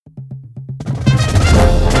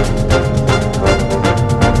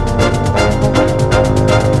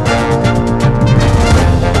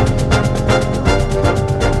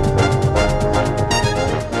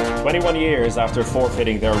years after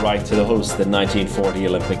forfeiting their right to host the 1940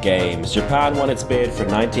 Olympic Games, Japan won its bid for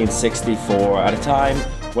 1964 at a time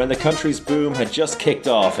when the country's boom had just kicked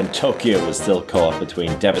off and Tokyo was still caught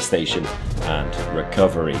between devastation and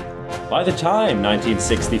recovery. By the time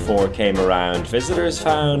 1964 came around, visitors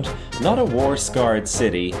found not a war-scarred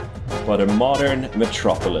city, but a modern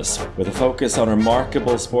metropolis with a focus on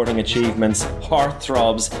remarkable sporting achievements,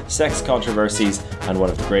 heartthrobs, sex controversies, and one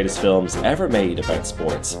of the greatest films ever made about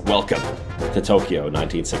sports. Welcome to Tokyo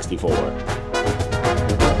 1964.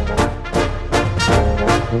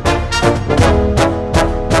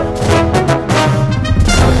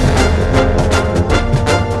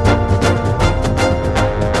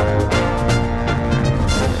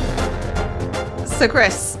 So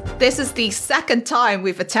Chris, this is the second time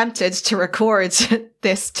we've attempted to record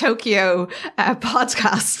this Tokyo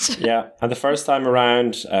podcast. Yeah, and the first time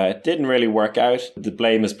around, it didn't really work out. The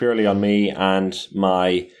blame is purely on me and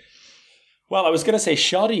my, well, I was going to say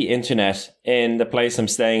shoddy internet in the place I'm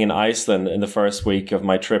staying in Iceland in the first week of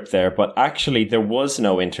my trip there, but actually there was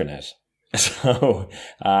no internet. So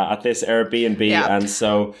at this Airbnb, and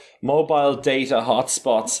so mobile data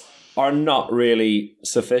hotspots are not really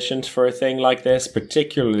sufficient for a thing like this,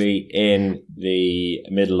 particularly in the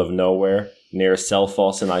middle of nowhere near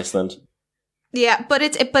Selfoss in Iceland. Yeah, but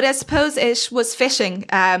I suppose it was fitting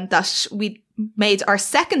that we made our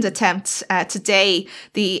second attempt today,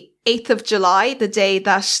 the 8th of July, the day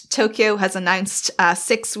that Tokyo has announced a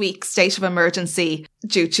 6-week state of emergency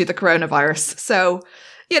due to the coronavirus. So,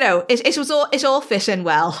 you know, it all fit in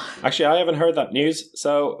well. Actually, I haven't heard that news,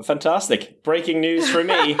 so fantastic. Breaking news for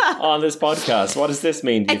me on this podcast. What does this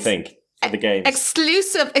mean, do you think, for the games?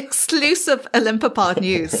 Exclusive Olympopod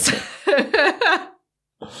news.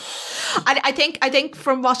 I think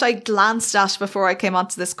from what I glanced at before I came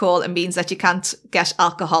onto this call, it means that you can't get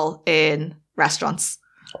alcohol in restaurants.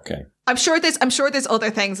 Okay. I'm sure there's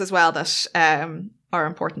other things as well that are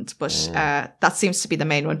important, but that seems to be the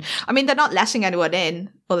main one. I mean, they're not letting anyone in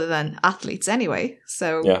other than athletes anyway.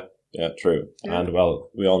 So yeah, true. Yeah. And well,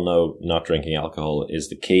 we all know not drinking alcohol is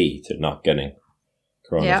the key to not getting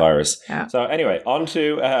coronavirus. Yeah. So anyway, back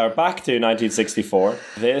to 1964.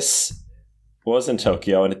 This was in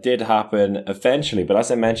Tokyo, and it did happen eventually. But as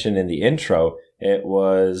I mentioned in the intro, it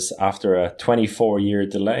was after a 24-year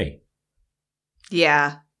delay.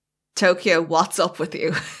 Yeah. Tokyo, what's up with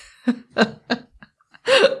you?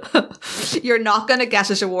 You're not going to get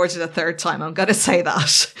it awarded a third time. I'm going to say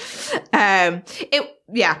that.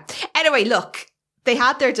 Anyway, look, they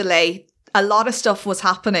had their delay. A lot of stuff was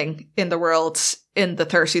happening in the world in the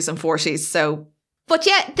 30s and 40s. So, but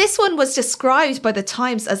yeah, this one was described by the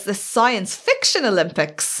Times as the science fiction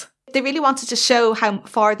Olympics. They really wanted to show how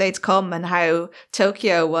far they'd come and how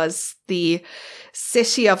Tokyo was the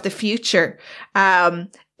city of the future. A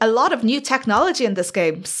lot of new technology in this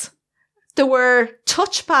games. There were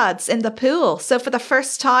touchpads in the pool. So for the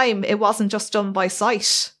first time, it wasn't just done by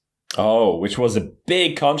sight. Oh, which was a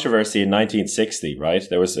big controversy in 1960, right?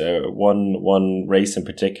 There was one race in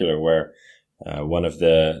particular where one of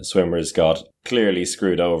the swimmers got clearly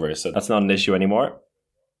screwed over. So that's not an issue anymore.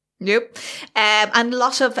 Nope. And a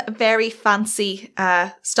lot of very fancy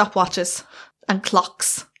stopwatches and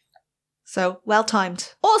clocks. So well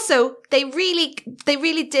timed. Also, they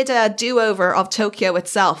really did a do-over of Tokyo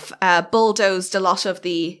itself. Bulldozed a lot of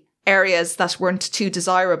the areas that weren't too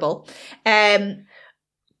desirable.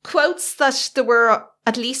 Quotes that there were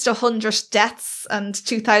at least 100 deaths and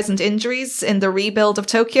 2,000 injuries in the rebuild of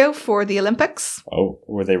Tokyo for the Olympics. Oh,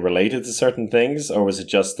 were they related to certain things, or was it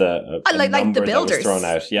just a like number the builders that was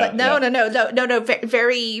thrown out? Yeah, no.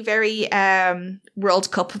 Very, very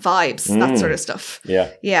World Cup vibes, that sort of stuff.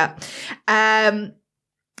 Yeah. And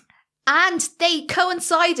they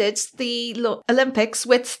coincided the Olympics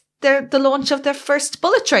with the launch of their first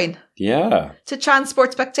bullet train. Yeah. To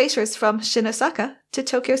transport spectators from Shinosaka to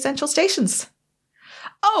Tokyo Central stations.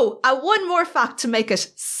 Oh, one more fact to make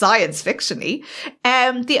it science fiction-y.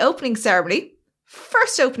 The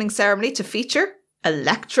first opening ceremony to feature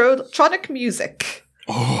electronic music.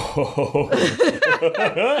 Oh.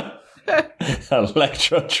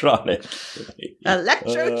 Electrotronic.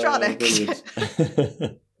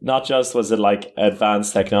 Not just was it like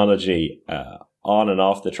advanced technology on and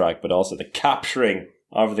off the track, but also the capturing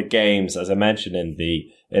of the games, as I mentioned in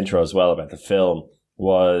the intro as well about the film,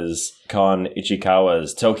 was Kon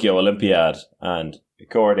Ichikawa's Tokyo Olympiad, and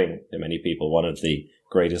according to many people, one of the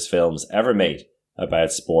greatest films ever made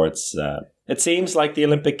about sports. It seems like the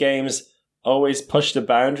Olympic Games always push the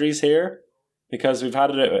boundaries here, because we've had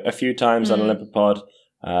it a few times on Olympopod.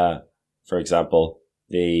 For example,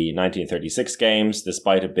 the 1936 Games,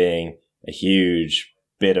 despite it being a huge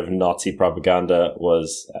bit of Nazi propaganda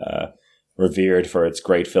was revered for its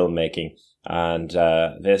great filmmaking. And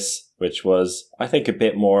this, which was, I think, a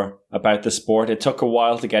bit more about the sport. It took a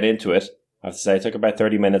while to get into it. I have to say, it took about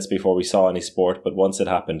 30 minutes before we saw any sport, but once it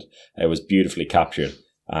happened, it was beautifully captured.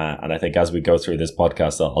 And I think as we go through this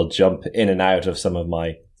podcast, I'll jump in and out of some of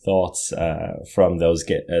my thoughts from those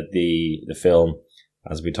the film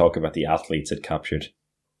as we talk about the athletes it captured.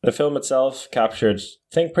 The film itself captured,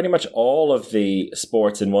 I think, pretty much all of the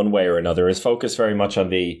sports in one way or another. It's focused very much on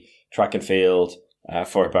the track and field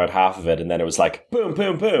for about half of it, and then it was like, boom,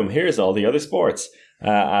 boom, boom, here's all the other sports,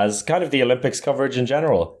 as kind of the Olympics coverage in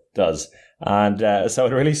general does. And so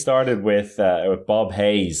it really started with Bob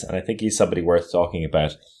Hayes, and I think he's somebody worth talking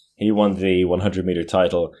about. He won the 100-meter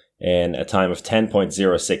title in a time of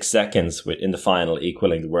 10.06 seconds in the final,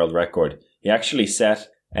 equaling the world record. He actually set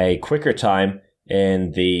a quicker time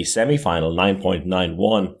in the semi-final,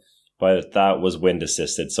 9.91, but that was wind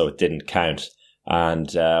assisted, so it didn't count. And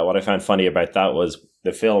what I found funny about that was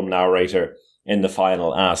the film narrator in the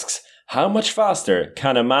final asks, how much faster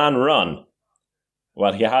can a man run?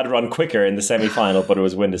 Well, he had run quicker in the semi-final, but it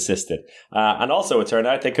was wind assisted. And also it turned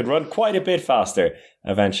out they could run quite a bit faster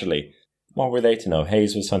eventually. What were they to know?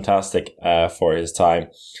 Hayes was fantastic for his time.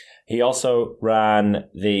 He also ran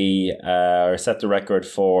set the record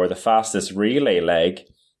for the fastest relay leg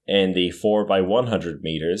in the 4x100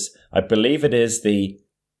 meters. I believe it is the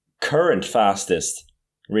current fastest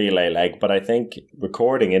relay leg, but I think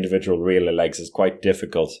recording individual relay legs is quite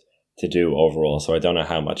difficult to do overall. So I don't know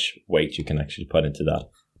how much weight you can actually put into that.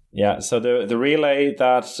 Yeah, so the relay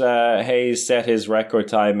that Hayes set his record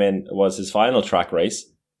time in was his final track race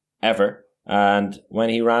ever. And when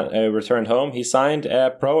he returned home, he signed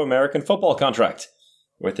a pro-American football contract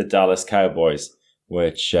with the Dallas Cowboys,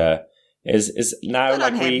 which is now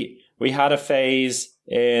like we had a phase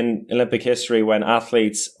in Olympic history when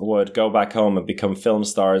athletes would go back home and become film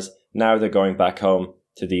stars. Now they're going back home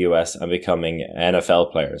to the US and becoming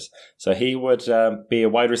NFL players. So he would be a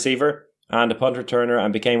wide receiver and a punt returner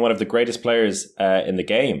and became one of the greatest players in the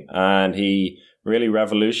game. And he really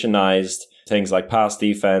revolutionized things like pass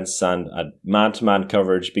defense and man-to-man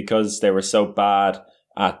coverage because they were so bad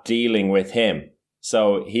at dealing with him.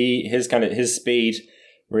 So his speed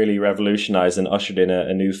really revolutionized and ushered in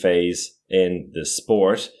a new phase in the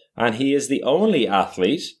sport. And he is the only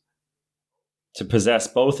athlete to possess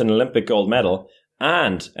both an Olympic gold medal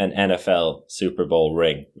and an NFL Super Bowl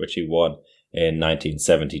ring, which he won in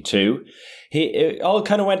 1972. It all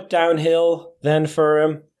kind of went downhill then for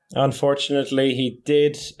him. Unfortunately, he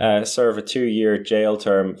did serve a 2-year jail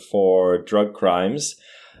term for drug crimes.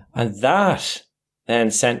 And that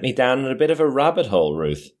then sent me down a bit of a rabbit hole,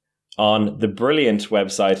 Ruth, on the brilliant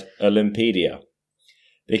website Olympedia.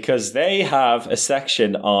 Because they have a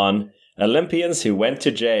section on Olympians who went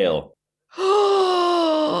to jail.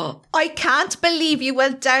 I can't believe you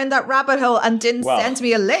went down that rabbit hole and didn't send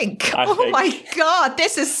me a link. My God,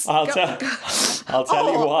 this is... I'll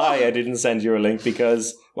tell you why I didn't send you a link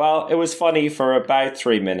because, well, it was funny for about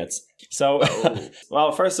 3 minutes. So,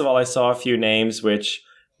 well, first of all, I saw a few names which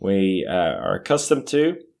we are accustomed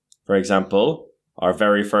to. For example, our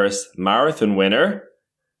very first marathon winner,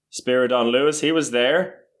 Spiridon Lewis, he was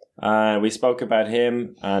there. We spoke about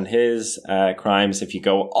him and his crimes if you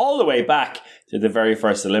go all the way back to the very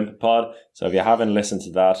first Olympipod. So if you haven't listened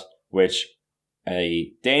to that, which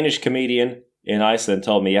a Danish comedian in Iceland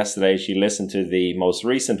told me yesterday, she listened to the most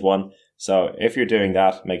recent one. So if you're doing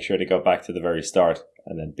that, make sure to go back to the very start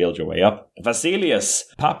and then build your way up. Vasilios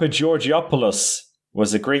Papageorgiopoulos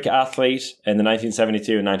was a Greek athlete in the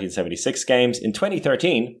 1972 and 1976 games. In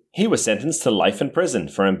 2013, he was sentenced to life in prison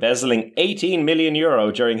for embezzling 18 million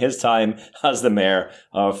euro during his time as the mayor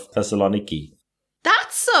of Thessaloniki.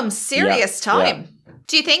 That's some serious time. Yeah.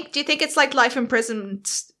 Do you think it's like life in prison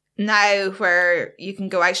now where you can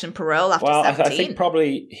go out on parole after 17? I think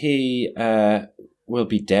probably he will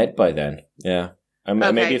be dead by then. Yeah.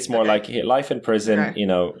 Maybe it's more like life in prison,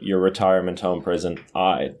 your retirement home prison.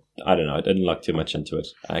 I don't know. I didn't look too much into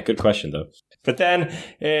it. Good question, though. But then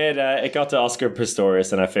it got to Oscar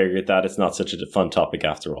Pistorius, and I figured that it's not such a fun topic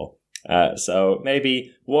after all. So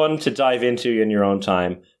maybe one to dive into in your own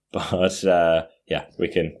time. But yeah, we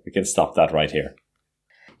can stop that right here.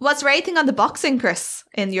 What's there anything on the boxing, Chris,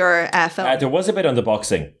 in your film? There was a bit on the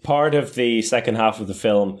boxing. Part of the second half of the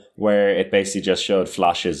film where it basically just showed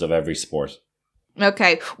flashes of every sport.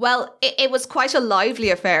 Okay, well, it was quite a lively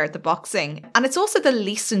affair, the boxing. And it's also the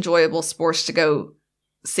least enjoyable sport to go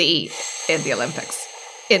see in the Olympics,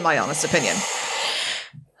 in my honest opinion.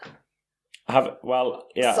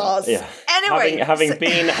 Sauce. Yeah. Anyway,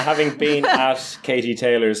 having been at Katie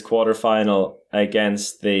Taylor's quarterfinal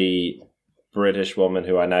against the British woman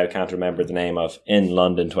who I now can't remember the name of in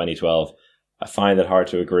London 2012, I find it hard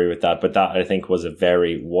to agree with that. But that, I think, was a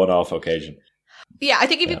very one-off occasion. Yeah, I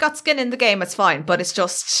think if you've got skin in the game, it's fine. But it's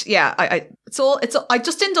just, I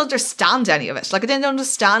just didn't understand any of it. Like, I didn't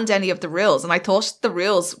understand any of the rules. And I thought the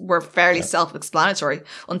rules were fairly self-explanatory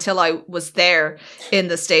until I was there in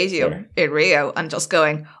the stadium in Rio and just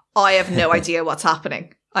going, I have no idea what's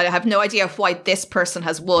happening. I have no idea why this person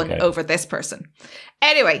has won over this person.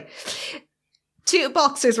 Anyway, 2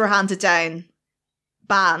 boxers were handed down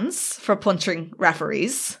bans for punching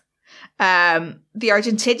referees. The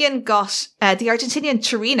Argentinian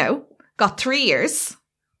Chirino got 3 years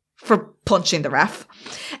for punching the ref.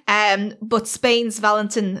 But Spain's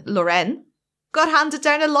Valentin Loren got handed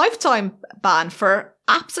down a lifetime ban for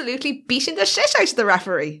absolutely beating the shit out of the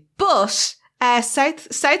referee. But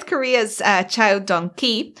South Korea's Chow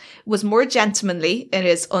Dong-ki was more gentlemanly in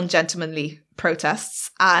his ungentlemanly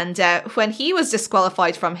protests, and when he was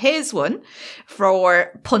disqualified from his one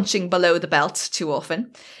for punching below the belt too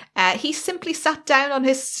often, he simply sat down on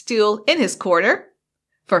his stool in his corner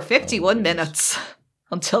for 51 minutes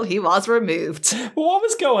until he was removed. What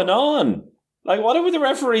was going on? Like, what were the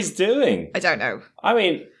referees doing? I don't know. I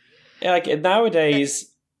mean, like,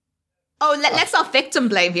 nowadays... let's not victim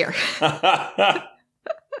blame here. I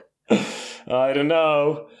don't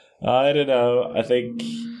know. I think,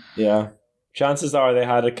 chances are they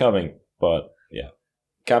had it coming, but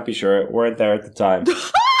can't be sure. Weren't there at the time.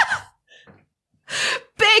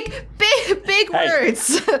 Big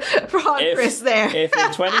words from Chris there. If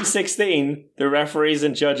in 2016 the referees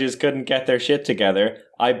and judges couldn't get their shit together,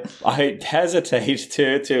 I hesitate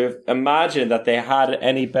to imagine that they had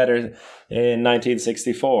any better in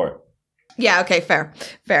 1964. Yeah, okay, fair.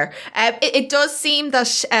 It does seem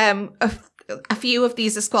that a few of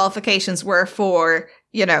these disqualifications were for,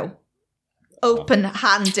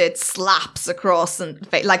 open-handed slaps across and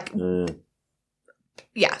like.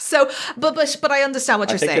 Yeah. So, but I understand what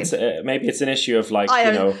you're saying. Maybe it's an issue of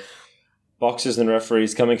boxers and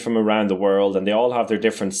referees coming from around the world, and they all have their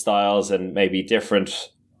different styles and maybe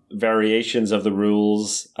different variations of the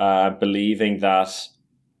rules. Believing that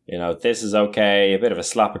this is okay. A bit of a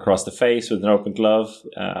slap across the face with an open glove.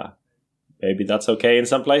 Maybe that's okay in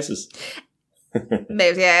some places.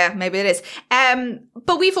 Maybe it is.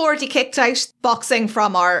 But we've already kicked out boxing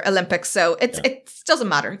from our Olympics, so it doesn't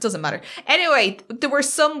matter. It doesn't matter. Anyway, there were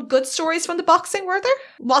some good stories from the boxing, were there?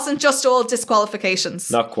 Wasn't just all disqualifications.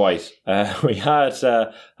 Not quite. We had,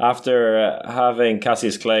 after having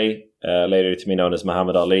Cassius Clay, later to be known as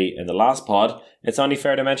Muhammad Ali, in the last pod, it's only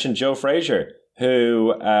fair to mention Joe Frazier,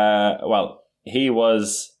 who, he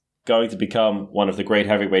was going to become one of the great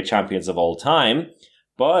heavyweight champions of all time,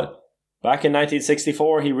 but back in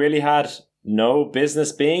 1964, he really had no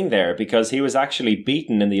business being there because he was actually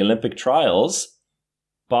beaten in the Olympic trials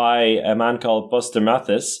by a man called Buster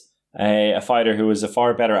Mathis, a fighter who was a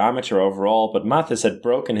far better amateur overall. But Mathis had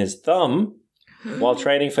broken his thumb while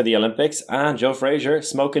training for the Olympics, and Joe Frazier,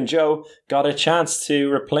 Smokin' Joe, got a chance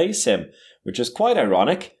to replace him, which is quite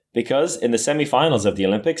ironic because in the semi-finals of the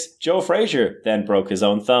Olympics, Joe Frazier then broke his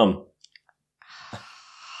own thumb.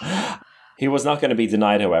 He was not going to be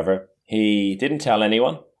denied, however. He didn't tell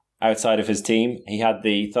anyone outside of his team. He had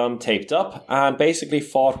the thumb taped up and basically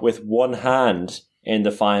fought with one hand in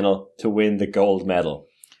the final to win the gold medal.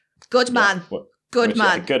 Good man. Good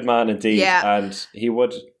man indeed. Yeah. And he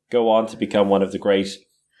would go on to become one of the great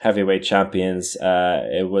heavyweight champions.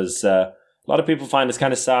 It was a lot of people find it's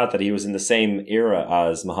kind of sad that he was in the same era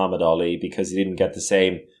as Muhammad Ali because he didn't get the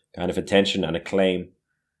same kind of attention and acclaim.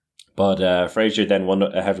 But Frazier then won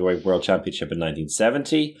a heavyweight world championship in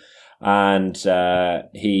 1970. And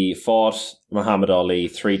he fought Muhammad Ali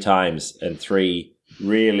 3 times in 3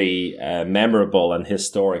 really memorable and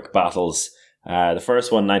historic battles. The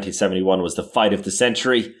first one, 1971, was the fight of the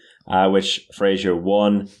century, which Frazier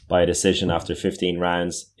won by a decision after 15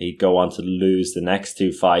 rounds. He'd go on to lose the next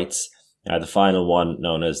 2 fights. The final one,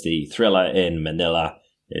 known as the Thrilla in Manila,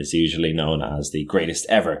 is usually known as the greatest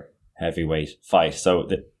ever heavyweight fight. So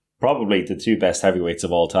probably the 2 best heavyweights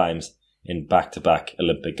of all times in back-to-back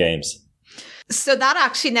Olympic Games. So that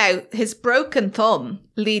actually now, his broken thumb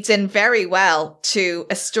leads in very well to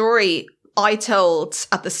a story I told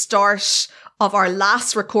at the start of our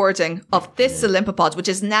last recording of this Olympipod, which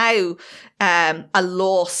is now a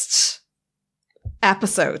lost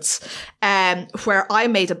episode, where I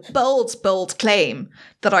made a bold claim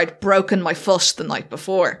that I'd broken my foot the night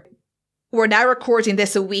before. We're now recording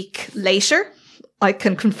this a week later. I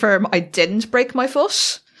can confirm I didn't break my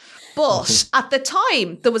foot. But at the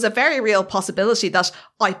time, there was a very real possibility that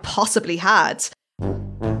I possibly had.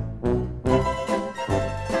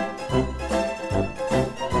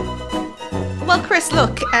 Well, Chris,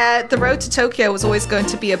 look, the road to Tokyo was always going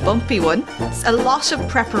to be a bumpy one. It's a lot of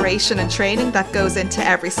preparation and training that goes into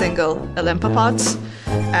every single Olympopod.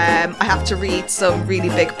 I have to read some really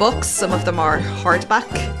big books. Some of them are hardback.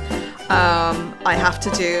 I have to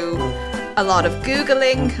do a lot of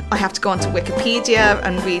Googling. I have to go onto Wikipedia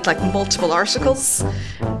and read like multiple articles.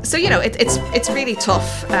 So, you know, it's really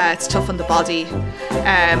tough. It's tough on the body.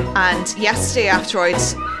 And yesterday, after I'd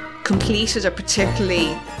completed a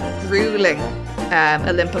particularly grueling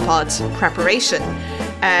Olympopod preparation,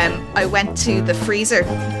 I went to the freezer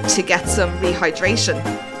to get some rehydration.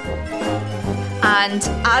 And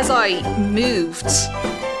as I moved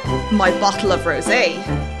my bottle of rosé,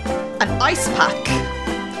 an ice pack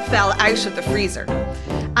fell out of the freezer.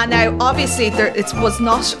 And now, obviously, it was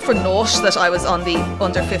not for naught that I was on the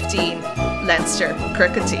under-15 Leinster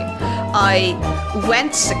cricket team. I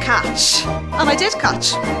went to catch, and I did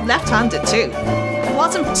catch, left-handed too. I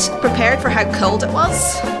wasn't prepared for how cold it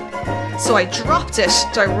was, so I dropped it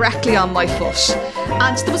directly on my foot.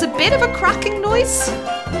 And there was a bit of a cracking noise,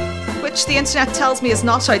 which the internet tells me is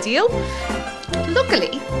not ideal.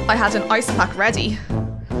 Luckily, I had an ice pack ready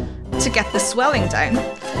to get the swelling down.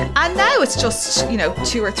 And now it's just,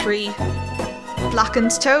 2 or 3 blackened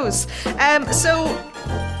toes. So,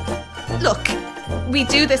 look, we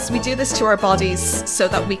do this to our bodies so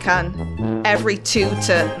that we can, every 2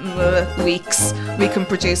 to weeks, we can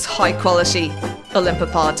produce high quality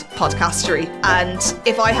Olympopod podcastery. And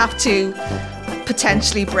if I have to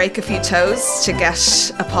potentially break a few toes to get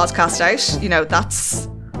a podcast out,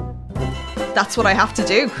 that's what I have to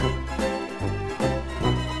do.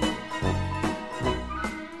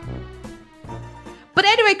 But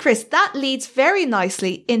anyway, Chris, that leads very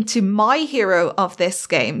nicely into my hero of this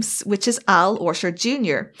games, which is Al Orser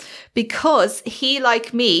Jr., because he,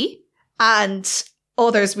 like me and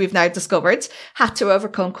others we've now discovered, had to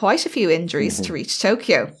overcome quite a few injuries to reach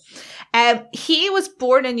Tokyo. He was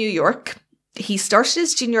born in New York. He started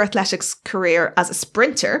his junior athletics career as a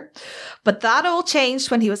sprinter, but that all changed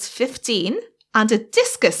when he was 15 and a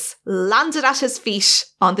discus landed at his feet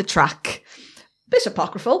on the track. Bit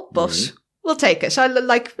apocryphal, but we'll take it.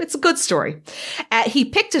 It's a good story. He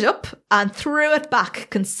picked it up and threw it back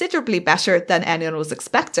considerably better than anyone was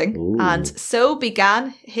expecting. Ooh. And so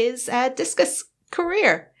began his discus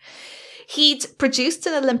career. He'd produced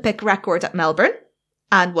an Olympic record at Melbourne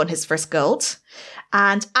and won his first gold.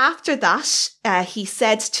 And after that, he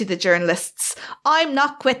said to the journalists, "I'm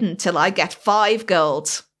not quitting till I get 5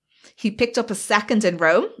 gold." He picked up a second in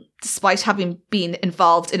Rome, despite having been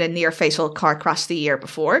involved in a near-fatal car crash the year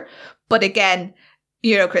before. But again,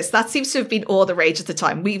 Chris, that seems to have been all the rage at the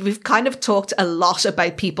time. We've kind of talked a lot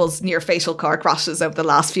about people's near-fatal car crashes over the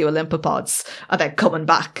last few Olympopods and then coming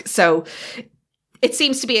back. So it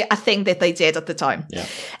seems to be a thing that they did at the time.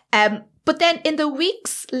 Yeah. But then in the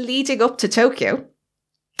weeks leading up to Tokyo,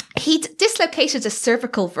 he'd dislocated a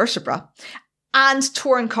cervical vertebra and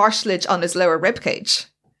torn cartilage on his lower ribcage.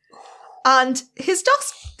 And his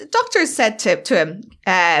doctors said to him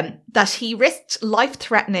that he risked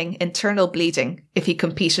life-threatening internal bleeding if he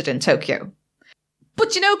competed in Tokyo.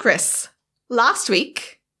 But Chris, last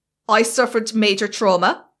week I suffered major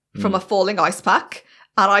trauma from a falling ice pack,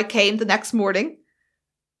 and I came the next morning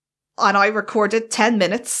and I recorded 10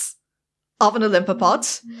 minutes of an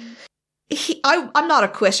Olympopod. I'm not a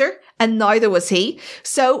quitter, and neither was he.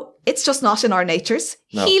 So it's just not in our natures.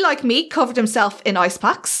 No. He, like me, covered himself in ice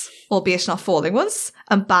packs, albeit not falling ones,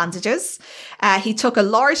 and bandages. He took a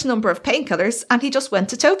large number of painkillers and he just went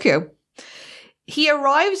to Tokyo. He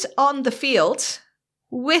arrived on the field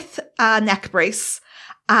with a neck brace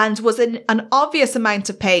and was in an obvious amount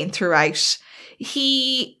of pain throughout.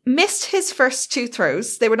 He missed his first 2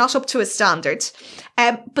 throws. They were not up to his standard.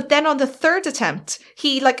 But then on the third attempt,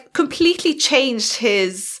 he completely changed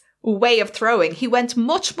his way of throwing. He went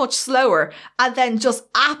much, much slower and then just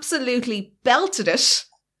absolutely belted it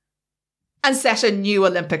and set a new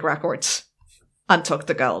Olympic record and took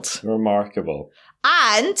the gold. Remarkable.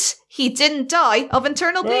 And he didn't die of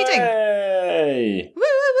internal bleeding. Hey! Woo,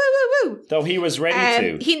 woo, woo, woo, woo. Though he was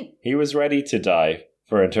ready to. He was ready to die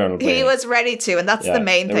for internal bleeding. He was ready to, and that's the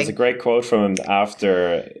main thing. There was a great quote from him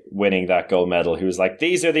after winning that gold medal. He was like,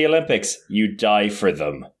 "These are the Olympics. You die for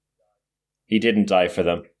them." He didn't die for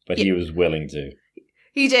them, but he was willing to.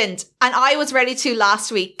 He didn't. And I was ready to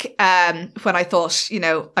last week when I thought,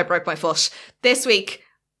 I broke my foot. This week,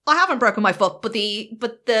 I haven't broken my foot, but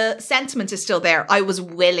the sentiment is still there. I was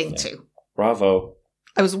willing to. Bravo.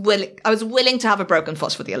 I was willing to have a broken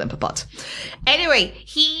foot for the Olympopod. Anyway,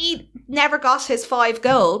 he never got his 5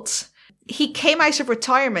 gold. He came out of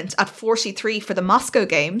retirement at 43 for the Moscow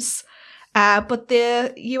Games, but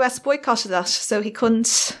the US boycotted that, so he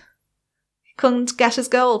couldn't get his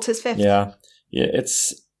gold, his 5th. Yeah,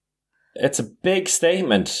 it's a big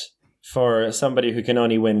statement for somebody who can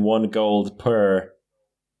only win 1 gold per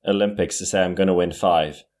Olympics to say, I'm going to win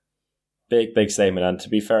 5. Big statement. And to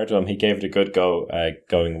be fair to him, he gave it a good go,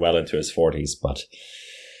 going well into his 40s. But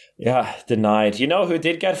yeah, denied. You know who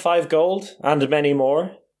did get 5 gold and many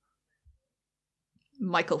more?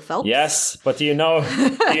 Michael Phelps. Yes, but do you know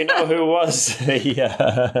who was?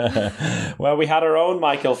 Yeah. Well, we had our own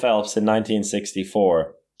Michael Phelps in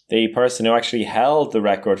 1964. The person who actually held the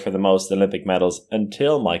record for the most Olympic medals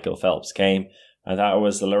until Michael Phelps came, and that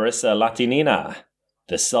was Larissa Latynina,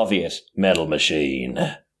 the Soviet medal machine.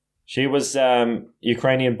 She was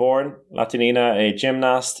Ukrainian-born, Latynina, a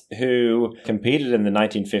gymnast who competed in the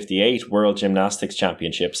 1958 World Gymnastics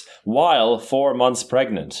Championships while 4 months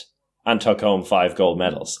pregnant and took home 5 gold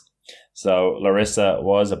medals. So Larissa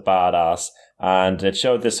was a badass, and it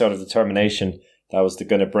showed this sort of determination that was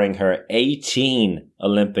going to bring her 18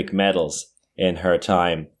 Olympic medals in her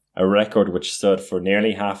time, a record which stood for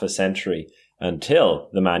nearly half a century until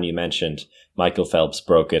the man you mentioned, Michael Phelps,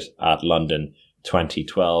 broke it at London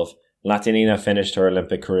 2012. Latynina finished her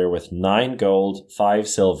Olympic career with 9 gold, 5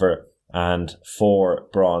 silver, and 4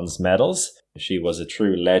 bronze medals. She was a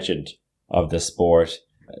true legend of the sport.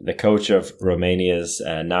 The coach of Romania's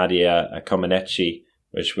Nadia Comaneci,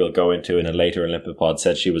 which we'll go into in a later Olympopod,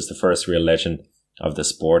 said she was the first real legend of the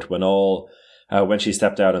sport. When she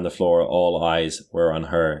stepped out on the floor, all eyes were on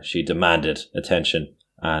her. She demanded attention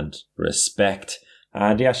and respect.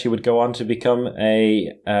 And yeah, she would go on to become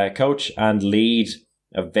a coach and lead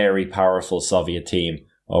a very powerful Soviet team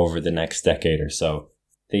over the next decade or so.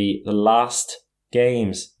 The last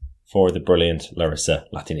games for the brilliant Larissa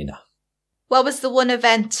Latynina. What was the one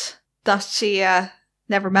event that she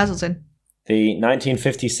never medalled in? The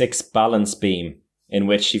 1956 balance beam, in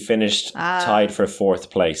which she finished tied for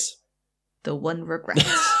 4th place. The one regret.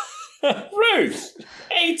 Ruth!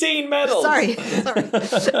 18 medals! Sorry.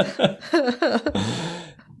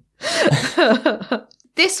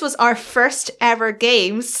 This was our first ever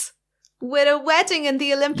games with a wedding in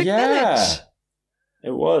the Olympic Village.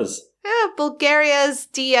 It was. Yeah, Bulgaria's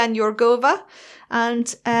Diana Yorgova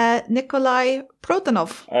and Nikolai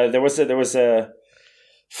Prodanov. There was a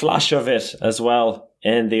flash of it as well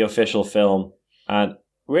in the official film. And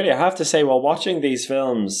really, I have to say, while watching these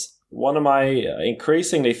films, one of my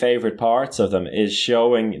increasingly favourite parts of them is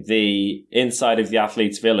showing the inside of the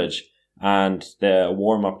athletes' village and the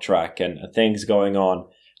warm-up track and things going on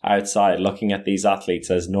outside, looking at these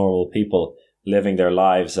athletes as normal people living their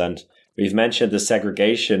lives. And we've mentioned the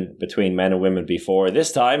segregation between men and women before.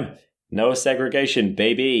 This time, no segregation,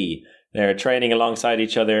 baby. They're training alongside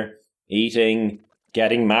each other, eating,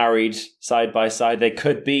 getting married side by side. They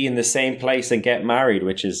could be in the same place and get married,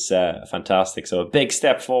 which is fantastic. So a big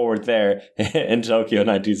step forward there in Tokyo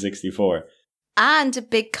 1964. And a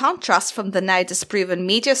big contrast from the now disproven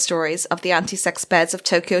media stories of the anti-sex beds of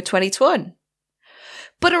Tokyo 2021.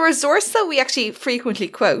 But a resource that we actually frequently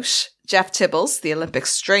quote, Jeff Tibbles, the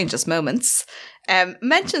Olympics' strangest moments,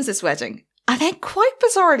 mentions this wedding, and then quite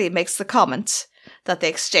bizarrely makes the comment that they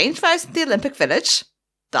exchanged vows in the Olympic Village.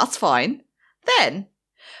 That's fine. Then,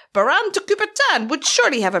 Baran de Coubertin would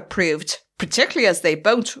surely have approved, particularly as they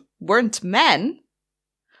both weren't men.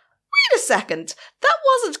 Wait a second, that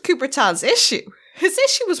wasn't Coubertin's issue. His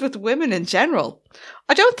issue was with women in general.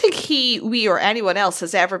 I don't think we or anyone else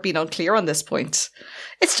has ever been unclear on this point.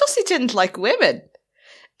 It's just he didn't like women.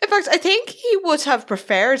 In fact, I think he would have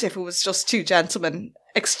preferred if it was just 2 gentlemen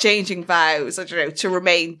exchanging vows, I don't know, to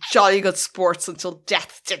remain jolly good sports until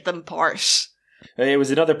death did them part. It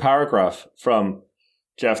was another paragraph from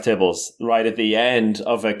Jeff Tibbles right at the end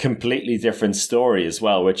of a completely different story as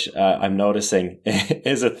well, which I'm noticing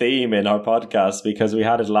is a theme in our podcast because we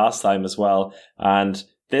had it last time as well. And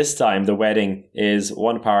this time the wedding is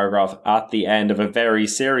one paragraph at the end of a very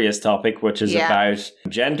serious topic, which is about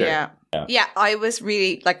gender. Yeah, I was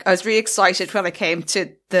really excited when I came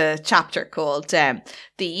to the chapter called The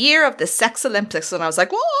Year of the Sex Olympics, and I was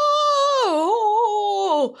like,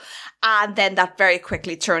 whoa! And then that very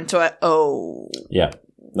quickly turned to a yeah,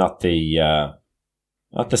 not the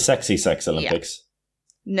sexy sex Olympics.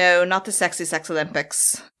 Yeah. No, not the sexy sex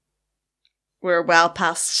Olympics. We're well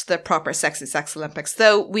past the proper sexy sex Olympics,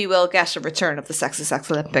 though we will get a return of the sexy sex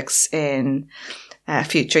Olympics in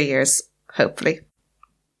future years, hopefully.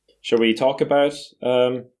 Shall we talk about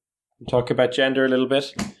gender a little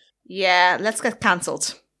bit? Yeah, let's get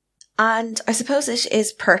cancelled. And I suppose it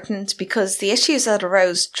is pertinent because the issues that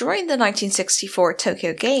arose during the 1964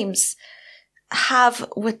 Tokyo Games have,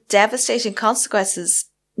 with devastating consequences,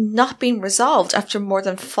 not been resolved after more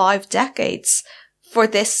than 5 decades for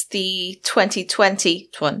the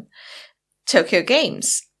 2021 Tokyo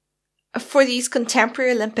Games. For these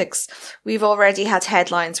contemporary Olympics, we've already had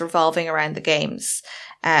headlines revolving around the Games.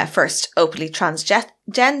 First, openly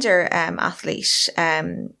transgender athlete,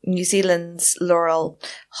 New Zealand's Laurel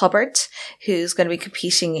Hubbard, who's going to be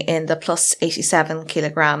competing in the plus 87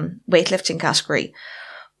 kilogram weightlifting category.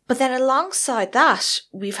 But then alongside that,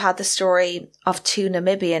 we've had the story of 2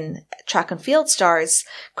 Namibian track and field stars,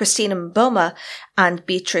 Christina Mboma and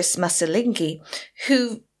Beatrice Masilingi,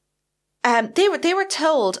 who they were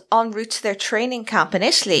told en route to their training camp in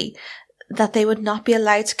Italy that they would not be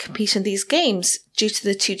allowed to compete in these games due to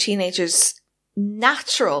the 2 teenagers'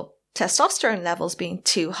 natural testosterone levels being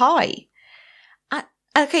too high.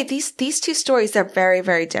 Okay, these 2 stories, they're very,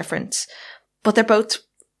 very different, but they're both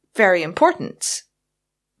very important.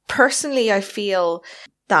 Personally, I feel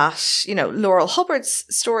that, Laurel Hubbard's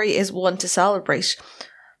story is one to celebrate,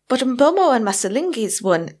 but Mbomo and Masilingi's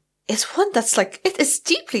one is one that's it is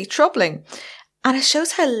deeply troubling, and it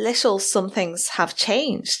shows how little some things have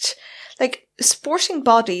changed. Sporting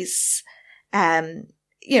bodies,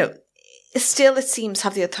 still it seems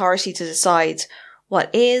have the authority to decide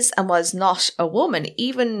what is and what is not a woman,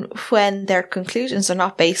 even when their conclusions are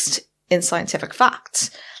not based in scientific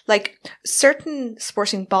facts. Certain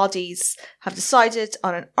sporting bodies have decided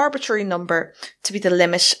on an arbitrary number to be the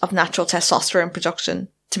limit of natural testosterone production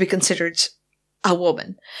to be considered a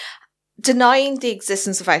woman, denying the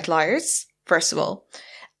existence of outliers, first of all.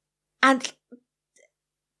 And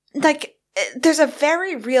there's a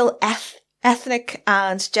very real ethnic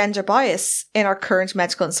and gender bias in our current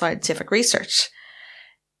medical and scientific research.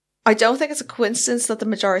 I don't think it's a coincidence that the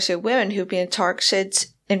majority of women who've been targeted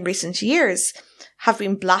in recent years have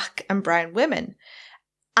been black and brown women,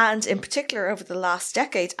 and in particular over the last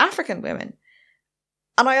decade, African women.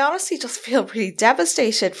 And I honestly just feel really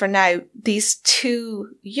devastated for now these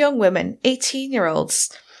 2 young women,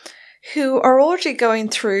 18-year-olds, who are already going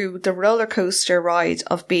through the roller coaster ride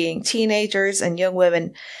of being teenagers and young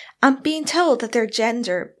women and being told that their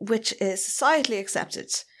gender, which is societally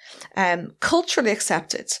accepted, culturally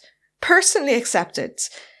accepted, personally accepted,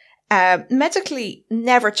 medically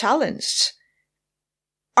never challenged,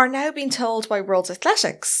 are now being told by World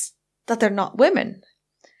Athletics that they're not women.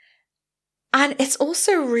 And it's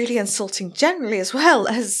also really insulting generally as well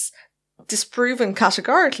as disproven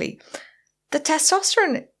categorically. The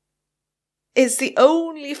testosterone is the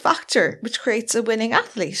only factor which creates a winning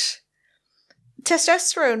athlete.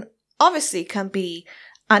 Testosterone obviously can be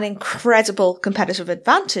an incredible competitive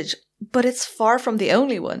advantage, but it's far from the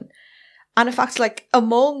only one. And in fact,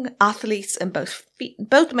 among athletes in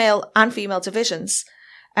both male and female divisions,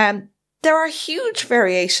 there are huge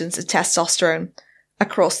variations in testosterone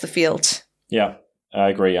across the field. Yeah, I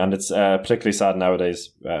agree. And it's particularly sad nowadays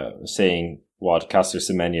seeing what Caster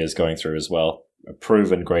Semenya is going through as well. A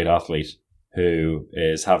proven great athlete who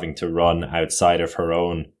is having to run outside of her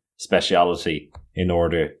own speciality in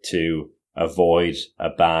order to avoid a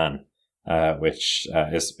ban, which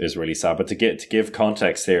is really sad. But to give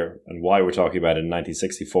context here and why we're talking about it in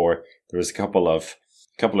 1964, there was a couple of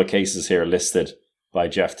cases here listed by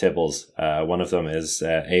Jeff Tibbles. One of them is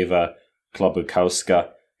Eva Klobukowska,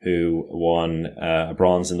 who won a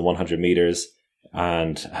bronze in the 100 meters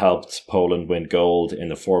and helped Poland win gold in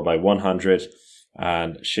the 4x100.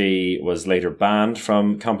 And she was later banned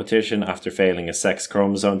from competition after failing a sex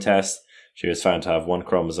chromosome test. She was found to have 1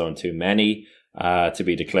 chromosome too many to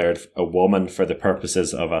be declared a woman for the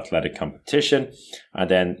purposes of athletic competition. And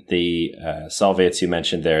then the Soviets you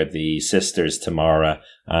mentioned there, the sisters Tamara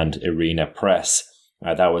and Irina Press.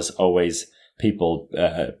 That was always people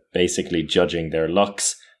basically judging their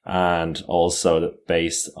looks, and also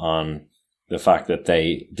based on the fact that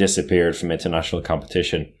they disappeared from international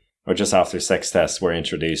competition or just after sex tests were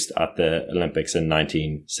introduced at the Olympics in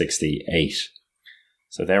 1968.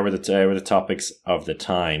 So there were the topics of the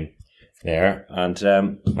time there.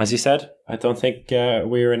 And as you said, I don't think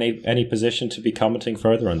we're in any position to be commenting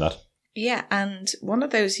further on that. Yeah, and one of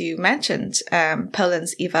those you mentioned,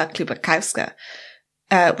 Poland's Eva Klubakowska,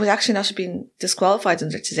 would actually not have been disqualified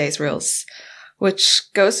under today's rules, which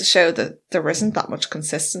goes to show that there isn't that much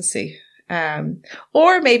consistency.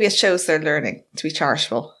 Or maybe it shows they're learning to be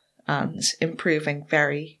charitable and improving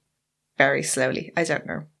very, very slowly. I don't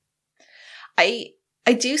know.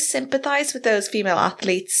 I do sympathise with those female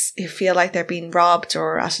athletes who feel like they're being robbed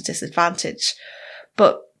or at a disadvantage.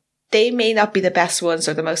 But they may not be the best ones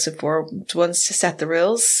or the most informed ones to set the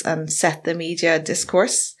rules and set the media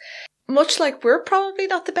discourse. Much like we're probably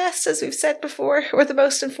not the best, as we've said before, or the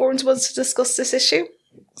most informed ones to discuss this issue.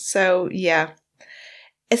 So, yeah,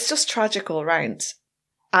 it's just tragic all round.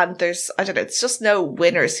 And there's, I don't know, it's just no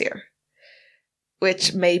winners here.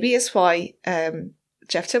 Which maybe is why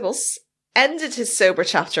Jeff Tibbles ended his sober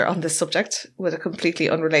chapter on this subject with a completely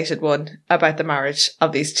unrelated one about the marriage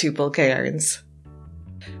of these two Bulgarians,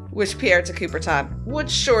 which Pierre de Coubertin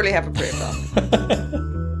would surely have approved of.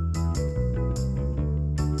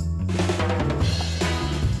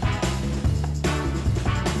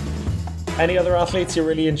 Any other athletes you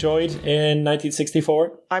really enjoyed in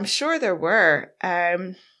 1964? I'm sure there were.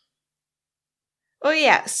 Oh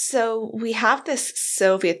yeah, so we have this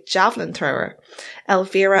Soviet javelin thrower,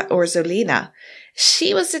 Elvira Orzolina.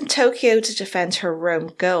 She was in Tokyo to defend her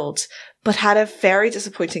Rome gold, but had a very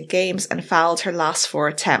disappointing games and fouled her last 4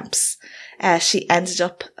 attempts. She ended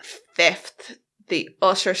up 5th, the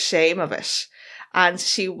utter shame of it. And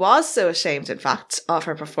she was so ashamed, in fact, of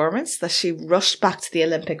her performance that she rushed back to the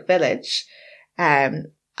Olympic Village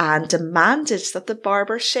and demanded that the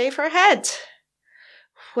barber shave her head.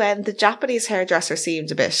 When the Japanese hairdresser seemed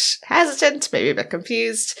a bit hesitant, maybe a bit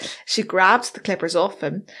confused, she grabbed the clippers off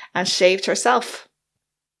him and shaved herself.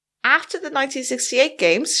 After the 1968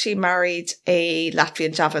 Games, she married a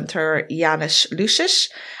Latvian javelin thrower, Janis Lucic,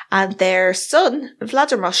 and their son,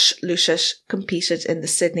 Vladimir Lucic, competed in the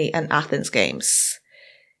Sydney and Athens Games.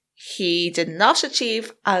 He did not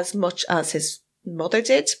achieve as much as his mother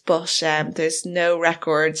did, but there's no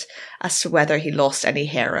record as to whether he lost any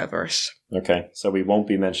hair over it. Okay, so we won't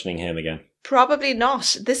be mentioning him again. Probably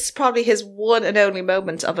not. This is probably his one and only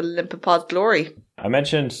moment of Olympopod glory. I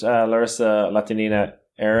mentioned Larissa Latynina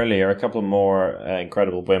earlier, a couple more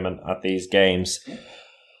incredible women at these games.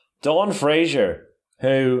 Dawn Fraser,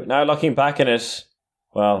 who, now looking back on it,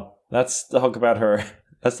 well, let's talk about her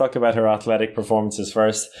athletic performances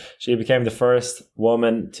first. She became the first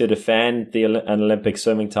woman to defend an Olympic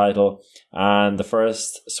swimming title and the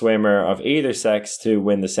first swimmer of either sex to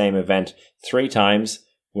win the same event 3 times,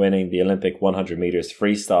 winning the Olympic 100 meters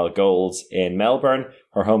freestyle golds in Melbourne,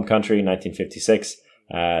 her home country, 1956,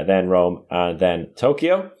 then Rome, and then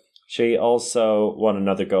Tokyo. She also won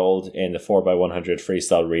another gold in the 4x100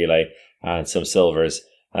 freestyle relay and some silvers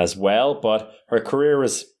as well. But her career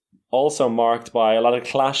was also marked by a lot of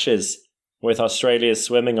clashes with Australia's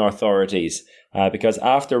swimming authorities because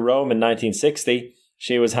after Rome in 1960,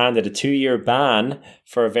 she was handed a 2-year ban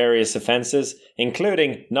for various offences,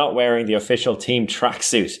 including not wearing the official team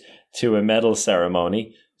tracksuit to a medal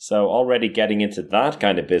ceremony. So already getting into that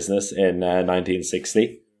kind of business in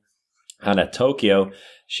 1960. And at Tokyo,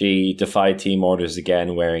 she defied team orders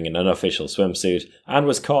again, wearing an unofficial swimsuit, and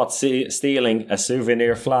was caught stealing a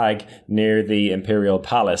souvenir flag near the Imperial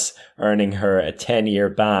Palace, earning her a 10-year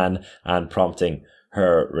ban and prompting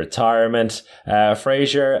her retirement.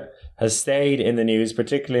 Fraser has stayed in the news,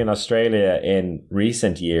 particularly in Australia in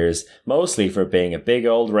recent years, mostly for being a big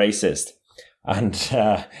old racist. And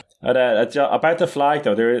about the flag,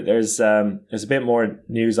 though, there's a bit more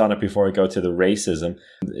news on it before we go to the racism.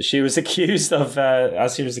 She was accused of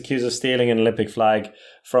stealing an Olympic flag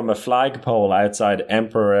from a flagpole outside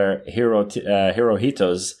Emperor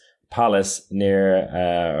Hirohito's palace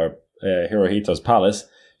Hirohito's palace.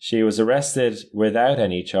 She was arrested without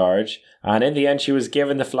any charge, and in the end she was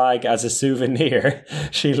given the flag as a souvenir.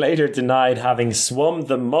 She later denied having swum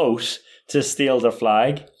the moat to steal the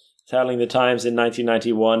flag, telling the Times in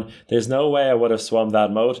 1991, "There's no way I would have swum that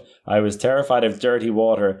moat. I was terrified of dirty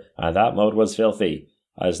water, and that moat was filthy.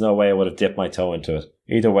 There's no way I would have dipped my toe into it."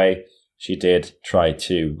 Either way, she did try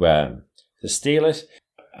to steal it.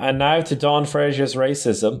 And now to Dawn Fraser's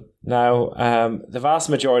racism. Now, the vast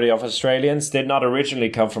majority of Australians did not originally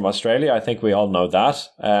come from Australia. I think we all know that.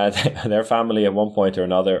 Their family at one point or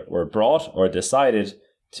another were brought or decided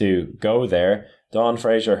to go there. Dawn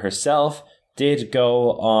Fraser herself did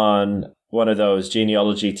go on one of those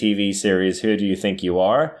genealogy TV series, Who Do You Think You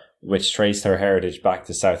Are?, which traced her heritage back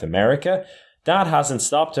to South America. That hasn't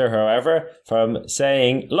stopped her, however, from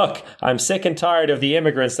saying, "Look, I'm sick and tired of the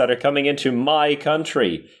immigrants that are coming into my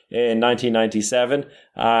country," in 1997.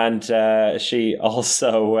 And she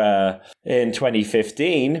also, in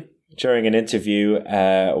 2015, during an interview,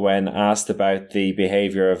 when asked about the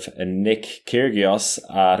behaviour of Nick Kyrgios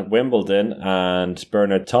at Wimbledon and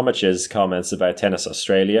Bernard Tomic's comments about Tennis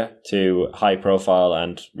Australia, two high-profile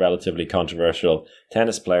and relatively controversial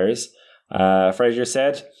tennis players, Fraser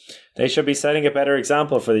said, "They should be setting a better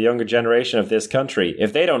example for the younger generation of this country.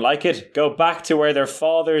 If they don't like it, go back to where their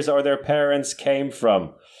fathers or their parents came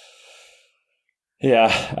from."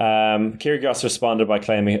 Yeah, Kyrgios responded by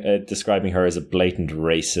describing her as a blatant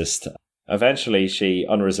racist. Eventually, she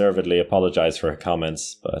unreservedly apologized for her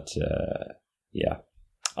comments, but yeah,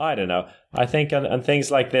 I don't know. I think on things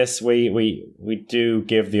like this, we do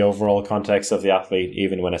give the overall context of the athlete,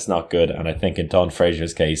 even when it's not good. And I think in Dawn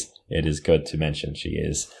Fraser's case, it is good to mention she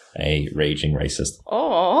is a raging racist.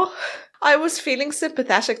 Oh, I was feeling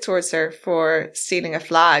sympathetic towards her for stealing a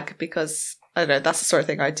flag because, I don't know, that's the sort of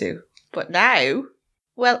thing I do. But now,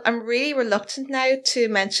 well, I'm really reluctant now to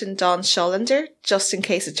mention Don Schollander, just in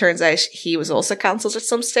case it turns out he was also cancelled at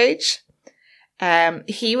some stage.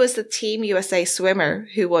 He was the Team USA swimmer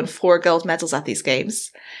who won 4 gold medals at these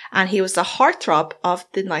games, and he was the heartthrob of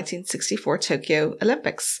the 1964 Tokyo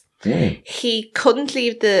Olympics. Mm. He couldn't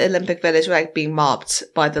leave the Olympic Village without being mobbed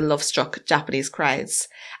by the love-struck Japanese crowds,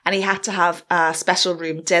 and he had to have a special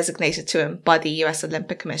room designated to him by the US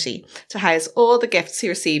Olympic Committee to house all the gifts he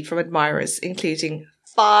received from admirers, including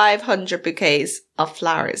 500 bouquets of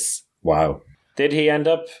flowers. Wow. Did he end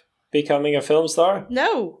up becoming a film star?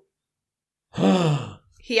 No.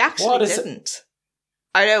 He actually didn't.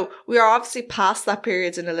 I know, we are obviously past that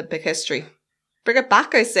period in Olympic history. Bring it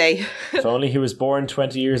back, I say. If only he was born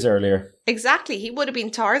 20 years earlier. Exactly, he would have been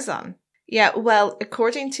Tarzan. Yeah, well,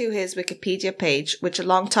 according to his Wikipedia page, which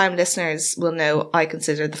long-time listeners will know I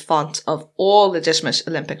consider the font of all legitimate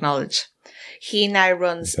Olympic knowledge, he now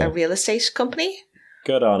runs a real estate company.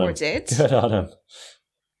 Good on him. Or did. Good on him.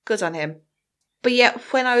 Good on him. But yet,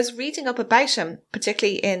 when I was reading up about him,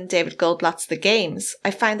 particularly in David Goldblatt's The Games, I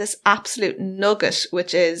found this absolute nugget,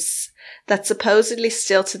 which is that supposedly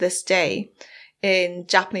still to this day, in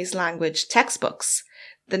Japanese language textbooks,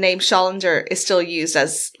 the name Schollander is still used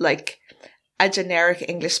as like a generic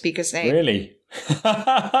English speaker's name. Really?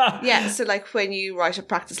 Yeah, so like when you write a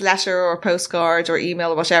practice letter or postcard or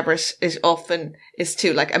email or whatever, it often is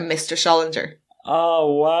to like a Mr. Schollander.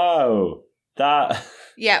 Oh, wow. That...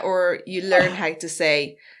 Yeah, or you learn how to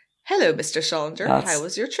say, "Hello, Mr. Schollander, how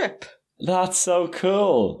was your trip?" That's so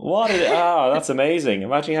cool. That's amazing.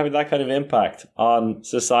 Imagine having that kind of impact on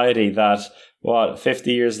society that,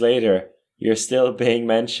 50 years later, you're still being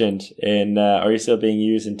mentioned in, or you're still being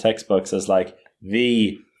used in textbooks as like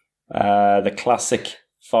the classic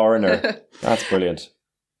foreigner. That's brilliant.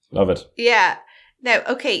 Love it. Yeah. Now,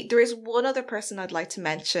 okay, there is one other person I'd like to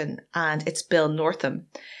mention, and it's Bill Northam.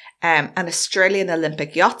 An Australian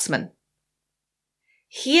Olympic yachtsman.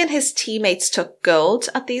 He and his teammates took gold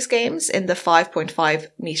at these games in the 5.5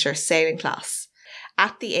 metre sailing class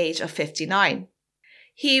at the age of 59.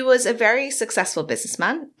 He was a very successful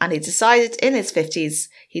businessman, and he decided in his 50s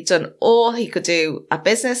he'd done all he could do at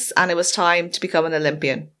business and it was time to become an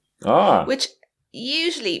Olympian. Which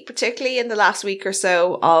usually, particularly in the last week or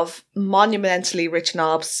so of monumentally rich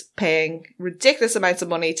knobs paying ridiculous amounts of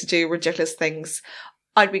money to do ridiculous things,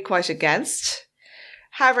 I'd be quite against.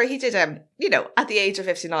 However, he did, at the age of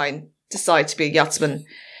 59, decide to be a yachtsman.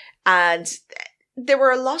 And there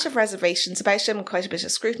were a lot of reservations about him and quite a bit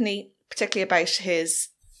of scrutiny, particularly about his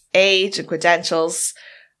age and credentials.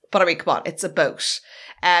 But I mean, come on, it's a boat.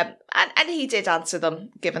 And he did answer them,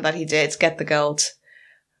 given that he did get the gold.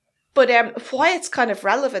 But why it's kind of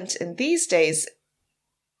relevant in these days,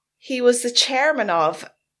 he was the chairman of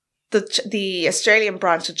the Australian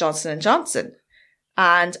branch of Johnson & Johnson.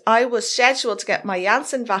 And I was scheduled to get my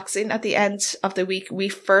Janssen vaccine at the end of the week we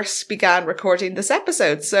first began recording this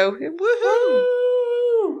episode. So,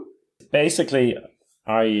 woohoo! Basically,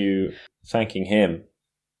 are you thanking him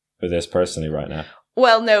for this personally right now?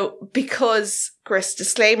 Well, no, because, Chris,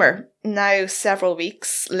 disclaimer, now several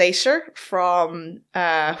weeks later from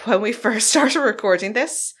when we first started recording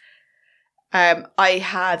this, I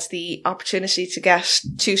had the opportunity to get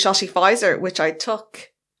 2-shotty Pfizer, which I took.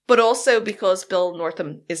 But also because Bill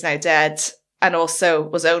Northam is now dead and also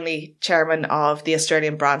was only chairman of the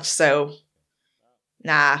Australian branch. So,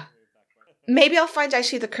 nah. Maybe I'll find out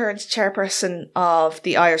who the current chairperson of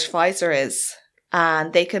the Irish Pfizer is.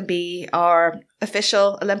 And they can be our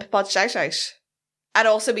official Olympic pod shout out. And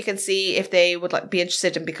also we can see if they would be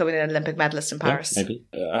interested in becoming an Olympic medalist in Paris. Yeah, maybe.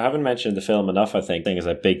 I haven't mentioned the film enough, I think, as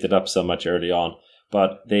I bigged it up so much early on.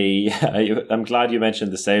 But I'm glad you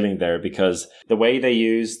mentioned the sailing there, because the way they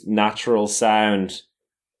used natural sound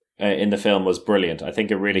in the film was brilliant. I think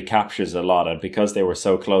it really captures a lot, and because they were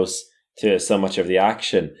so close to so much of the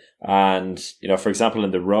action. And, for example,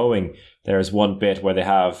 in the rowing, there's one bit where they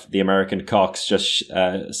have the American cocks just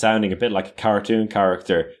sounding a bit like a cartoon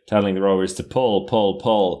character telling the rowers to pull, pull,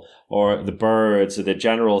 pull, or the birds, or the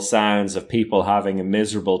general sounds of people having a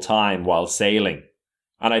miserable time while sailing.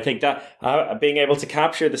 And I think that being able to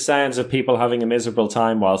capture the sounds of people having a miserable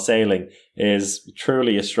time while sailing is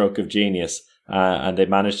truly a stroke of genius. and they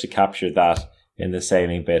managed to capture that in the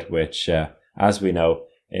sailing bit, which, as we know,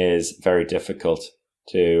 is very difficult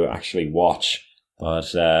to actually watch.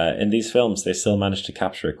 But in these films, they still managed to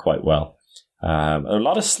capture it quite well. A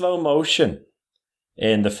lot of slow motion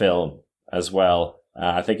in the film as well.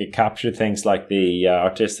 I think it captured things like the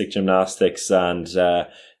artistic gymnastics and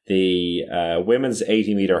the women's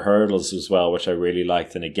 80-meter hurdles as well, which I really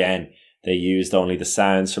liked. And again, they used only the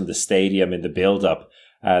sounds from the stadium in the build-up,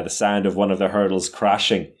 the sound of one of the hurdles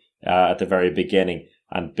crashing at the very beginning,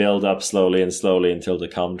 and build up slowly and slowly until the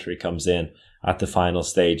commentary comes in at the final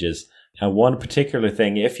stages. And one particular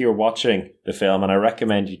thing, if you're watching the film, and I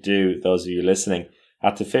recommend you do, those of you listening,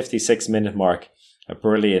 at the 56-minute mark, a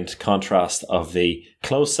brilliant contrast of the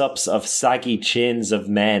close-ups of saggy chins of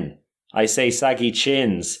men. I say saggy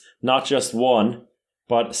chins, not just one,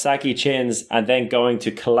 but saggy chins and then going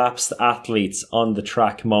to collapsed athletes on the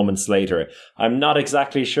track moments later. I'm not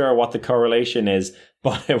exactly sure what the correlation is,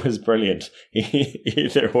 but it was brilliant.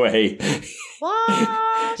 Either way.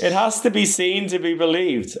 What? It has to be seen to be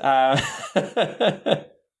believed.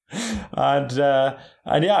 And yeah,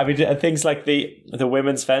 I mean, things like the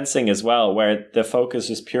women's fencing as well, where the focus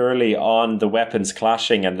was purely on the weapons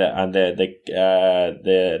clashing and the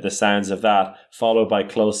sounds of that, followed by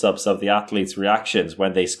close-ups of the athletes' reactions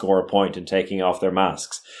when they score a point and taking off their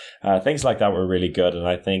masks. Things like that were really good, and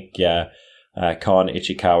I think Kon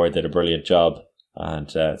Ichikawa did a brilliant job,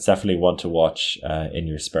 and it's definitely one to watch in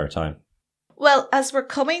your spare time. Well, as we're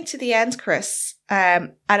coming to the end, Chris,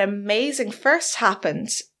 an amazing first happened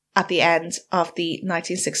at the end of the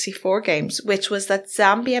 1964 games, which was that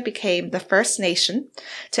Zambia became the first nation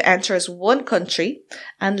to enter as one country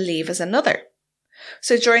and leave as another.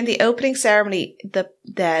 So during the opening ceremony,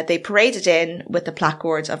 they paraded in with the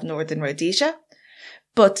placard of Northern Rhodesia,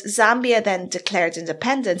 but Zambia then declared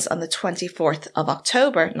independence on the 24th of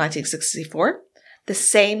October 1964, the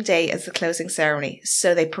same day as the closing ceremony.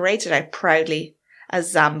 So they paraded out proudly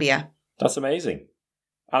as Zambia. That's amazing.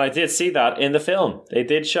 And I did see that in the film. They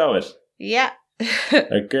did show it. Yeah.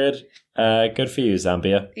 Good for you,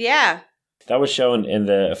 Zambia. Yeah. That was shown in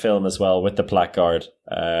the film as well with the placard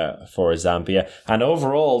for Zambia. And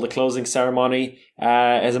overall, the closing ceremony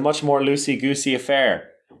is a much more loosey-goosey affair.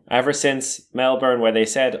 Ever since Melbourne, where they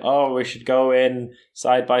said, oh, we should go in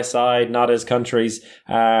side by side, not as countries,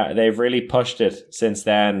 they've really pushed it since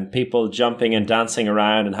then. People jumping and dancing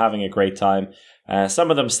around and having a great time. Some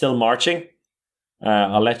of them still marching.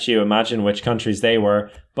 I'll let you imagine which countries they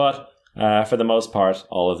were, but for the most part,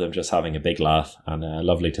 all of them just having a big laugh, and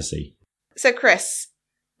lovely to see. So, Chris,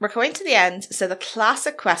 we're going to the end. So the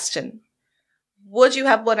classic question, would you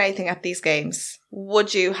have won anything at these games?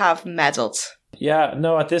 Would you have medalled? Yeah,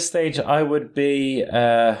 no, at this stage, I would be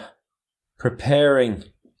preparing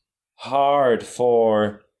hard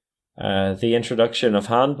for the introduction of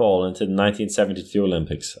handball into the 1972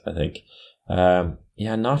 Olympics, I think.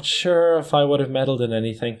 Yeah, not sure if I would have medalled in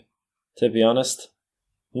anything, to be honest.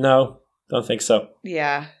 No, don't think so.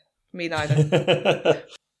 Yeah, me neither.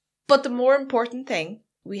 But the more important thing,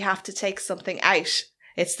 we have to take something out.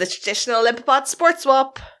 It's the traditional Olympopod Sports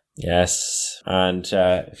Swap. Yes, and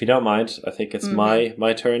if you don't mind, I think it's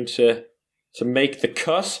my turn to make the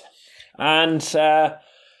cut. And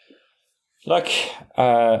look,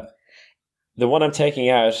 the one I'm taking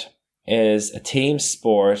out is a team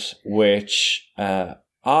sport which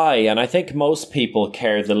I think most people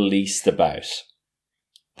care the least about,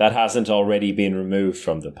 that hasn't already been removed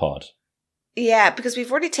from the pod. Yeah, because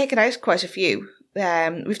we've already taken out quite a few.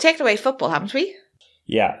 We've taken away football, haven't we?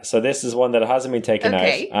 Yeah, so this is one that hasn't been taken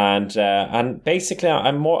out, and basically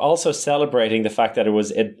I'm more also celebrating the fact that it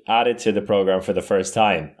was added to the program for the first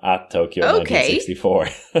time at Tokyo 1964.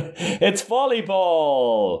 It's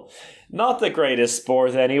volleyball. Not the greatest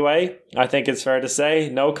sport anyway, I think it's fair to say.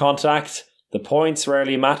 No contact. The points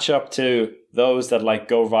rarely match up to those that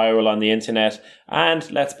go viral on the internet.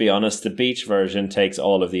 And let's be honest, the beach version takes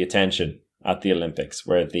all of the attention at the Olympics,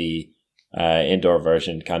 where the indoor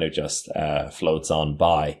version kind of just floats on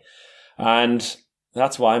by. And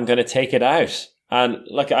that's why I'm going to take it out. And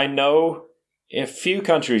look, I know a few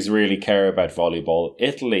countries really care about volleyball.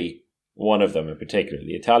 Italy, one of them in particular.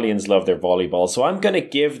 The Italians love their volleyball. So I'm going to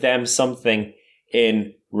give them something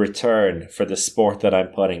in return for the sport that I'm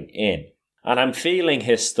putting in. And I'm feeling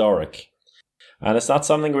historic. And it's not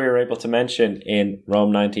something we were able to mention in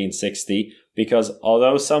Rome 1960, because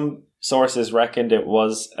although some sources reckoned it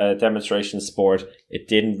was a demonstration sport, it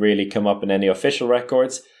didn't really come up in any official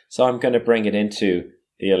records. So I'm going to bring it into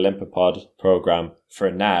the Olympopod program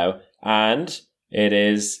for now. And it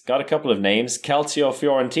is got a couple of names. Calcio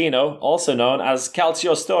Fiorentino, also known as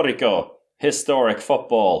Calcio Storico, historic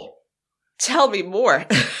football. Tell me more.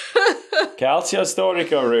 Calcio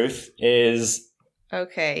Storico, Ruth, is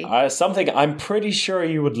okay. Something I'm pretty sure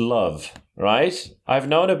you would love, right? I've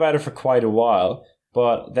known about it for quite a while,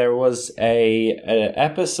 but there was an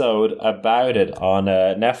episode about it on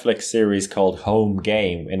a Netflix series called Home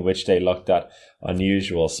Game, in which they looked at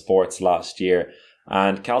unusual sports last year.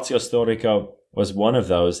 And Calcio Storico was one of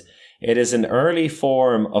those. It is an early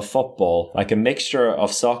form of football, like a mixture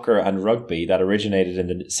of soccer and rugby that originated in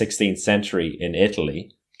the 16th century in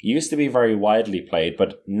Italy. It used to be very widely played,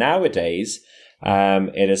 but nowadays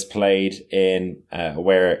it is played in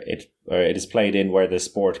where the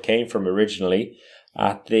sport came from originally,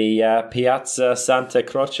 at the Piazza Santa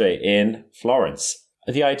Croce in Florence.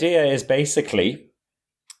 The idea is basically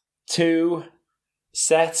two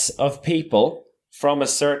sets of people from a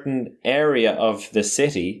certain area of the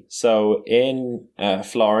city. So in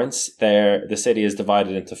Florence, the city is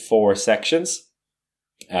divided into 4 sections.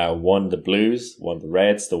 One the blues, one the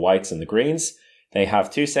reds, the whites and the greens. They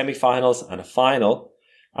have 2 semi-finals and a final.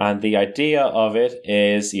 And the idea of it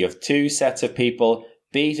is you have 2 sets of people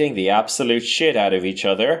beating the absolute shit out of each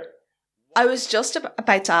other. I was just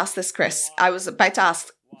about to ask this, Chris. I was about to ask,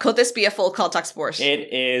 could this be a full contact sport?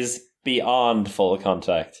 It is beyond full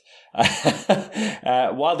contact.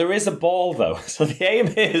 While there is a ball, though. So the aim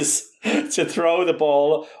is to throw the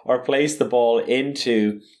ball or place the ball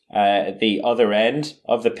into the other end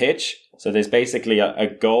of the pitch. So there's basically a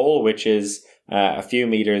goal which is a few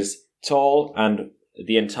meters tall, and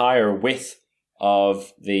the entire width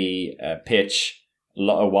of the pitch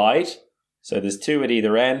wide. So there's 2 at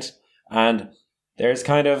either end, and there's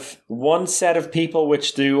kind of one set of people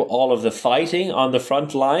which do all of the fighting on the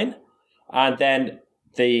front line, and then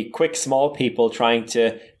the quick small people trying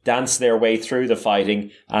to dance their way through the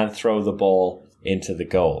fighting and throw the ball into the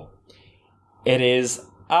goal. It is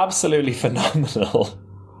absolutely phenomenal.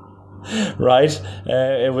 Right?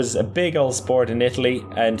 It was a big old sport in Italy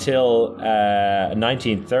until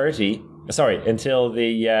 1930. Sorry, until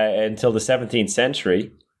the 17th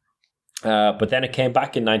century. But then it came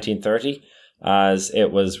back in 1930 as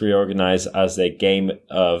it was reorganized as a game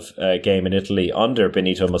in Italy under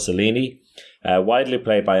Benito Mussolini, widely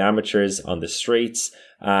played by amateurs on the streets,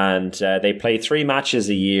 and they play 3 matches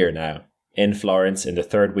a year now in Florence in the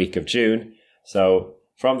 3rd week of June. So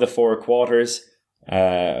from the 4 quarters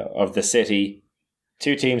of the city,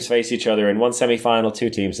 2 teams face each other in one semi-final,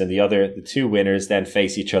 2 teams in the other. The 2 winners then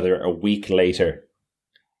face each other a week later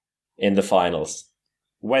in the finals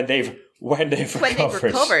when they've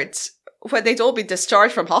recovered. When they'd all been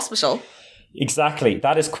discharged from hospital. Exactly.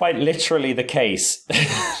 That is quite literally the case.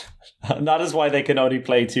 And that is why they can only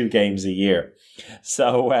play 2 games a year.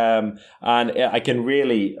 So, and I can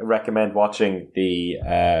really recommend watching the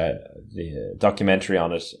documentary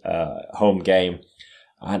on it, Home Game.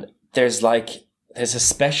 And there's a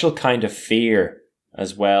special kind of fear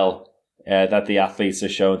as well that the athletes are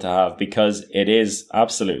shown to have, because it is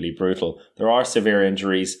absolutely brutal. There are severe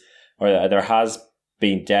injuries, or there has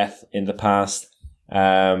been death in the past.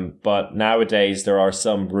 But nowadays there are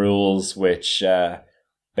some rules which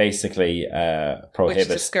basically prohibit, which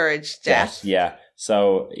discourage death. Yeah.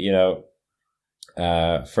 So,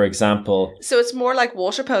 for example... So it's more like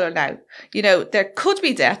water polo now. There could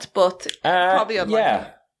be death, but probably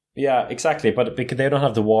unlikely. Yeah, exactly. But because they don't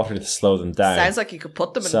have the water to slow them down. Sounds like you could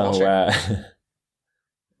put them in water.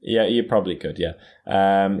 Yeah, you probably could, yeah.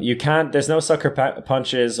 You can't... There's no sucker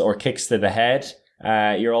punches or kicks to the head.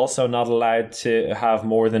 You're also not allowed to have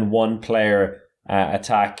more than one player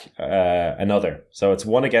attack another. So it's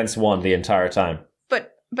 1 against 1 the entire time.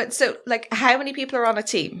 But so, how many people are on a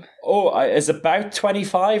team? Oh, it's about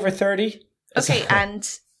 25 or 30. Okay, and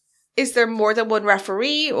is there more than one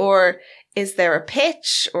referee, or is there a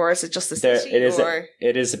pitch, or is it just a city? It is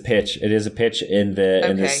a pitch. It is a pitch in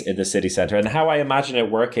the city centre. And how I imagine it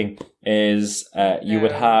working is you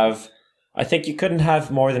would have... I think you couldn't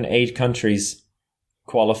have more than 8 countries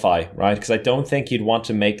qualify, right? Because I don't think you'd want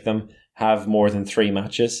to make them have more than 3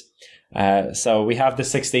 matches. So we have the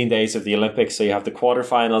 16 days of the Olympics. So you have the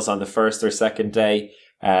quarterfinals on the first or second day.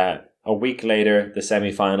 A week later, the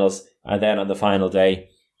semi-finals, and then on the final day,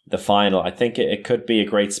 the final. I think it could be a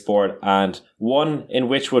great sport, and one in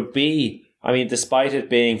which would be, despite it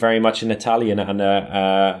being very much an Italian and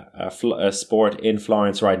a sport in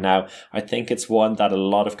Florence right now, I think it's one that a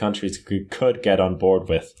lot of countries could get on board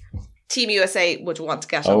with. Team USA would want to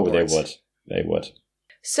get on board. Oh, they would.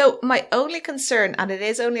 So my only concern, and it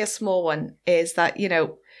is only a small one, is that,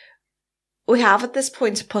 we have at this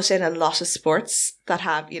point put in a lot of sports that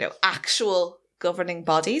have, actual governing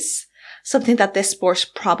bodies, something that this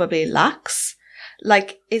sport probably lacks.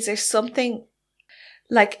 Is there something,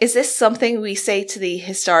 Like, is this something we say to the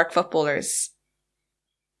historic footballers?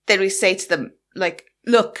 Did we say to them, like,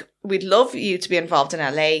 look, we'd love you to be involved in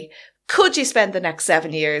LA. Could you spend the next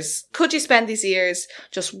 7 years? Could you spend these years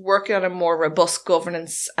just working on a more robust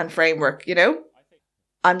governance and framework, you know?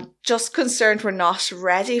 I'm just concerned we're not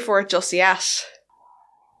ready for it just yet.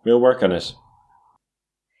 We'll work on it.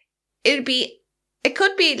 It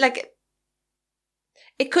could be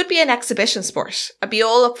an exhibition sport. I'd be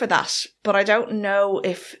all up for that. But I don't know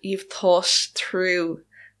if you've thought through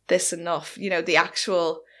this enough, you know, the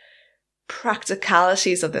actual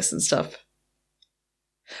practicalities of this and stuff.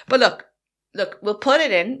 But look, we'll put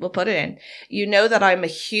it in. You know that I'm a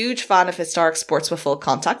huge fan of historic sports with full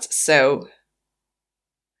contact. So,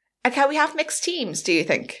 and can we have mixed teams, do you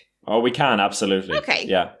think? Oh, we can, absolutely. Okay.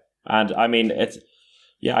 Yeah. And I mean,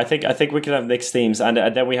 I think we can have mixed teams, and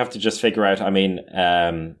then we have to just figure out, I mean,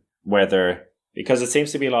 whether, because it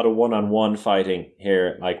seems to be a lot of one-on-one fighting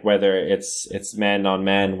here, like whether it's men on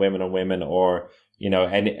men, women on women, or, you know,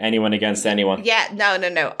 anyone against anyone. Yeah,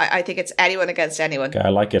 no. I think it's anyone against anyone. Okay, I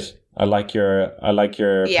like it. I like your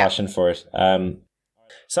passion for it.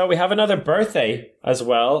 So we have another birthday as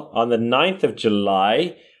well on the 9th of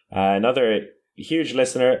July. Another huge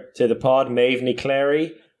listener to the pod, Maeve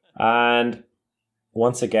Niclary. And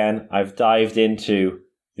once again, I've dived into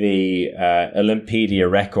the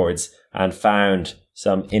Olympedia records and found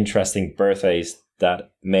some interesting birthdays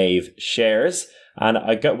that Maeve shares. And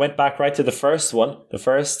I went back right to the first one, the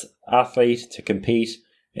first athlete to compete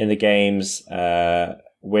in the games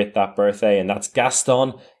with that birthday, and that's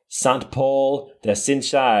Gaston Saint-Paul de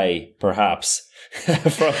Sinchai, perhaps,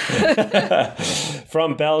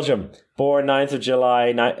 from Belgium, born 9th of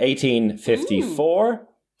July 1854.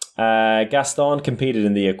 Gaston competed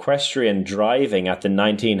in the equestrian driving at the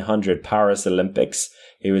 1900 Paris Olympics.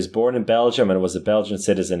 He was born in Belgium and was a Belgian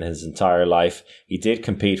citizen his entire life. He did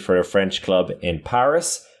compete for a French club in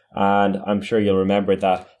Paris, and I'm sure you'll remember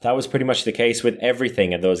that was pretty much the case with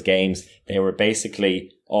everything in those games. They were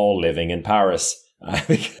basically all living in Paris.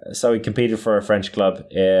 So he competed for a French club,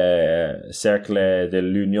 Cercle de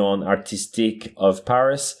l'Union Artistique of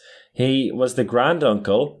Paris. He was the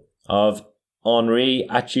granduncle of Henri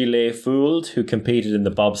Achille-Fould, who competed in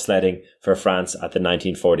the bobsledding for France at the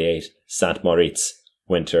 1948 Saint-Moritz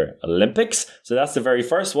Winter Olympics. So that's the very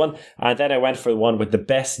first one. And then I went for the one with the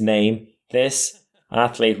best name. This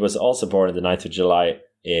athlete was also born on the 9th of July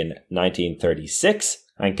in 1936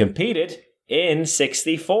 and competed in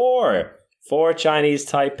 64 for Chinese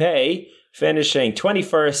Taipei, finishing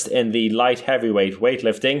 21st in the light heavyweight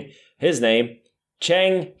weightlifting. His name,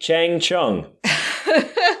 Cheng Chung.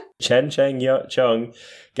 Chen Chung,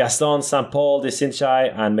 Gaston Saint-Paul de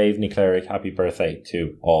Sinchai, and Maeve Niclary. Happy birthday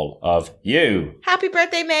to all of you. Happy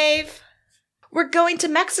birthday, Maeve. We're going to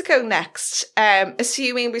Mexico next,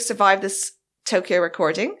 assuming we survive this Tokyo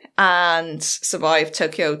recording and survive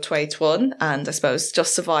Tokyo 2021, and I suppose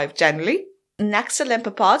just survive generally. Next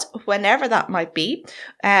Olympopod, whenever that might be,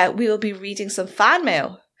 we will be reading some fan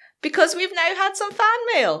mail, because we've now had some fan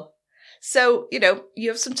mail. So, you know, you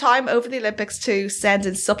have some time over the Olympics to send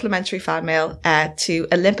in supplementary fan mail to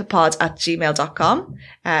olympopod@gmail.com.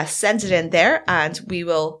 Send it in there and we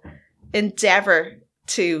will endeavour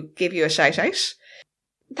to give you a shout out.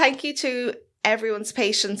 Thank you to everyone's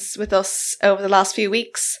patience with us over the last few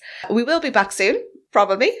weeks. We will be back soon,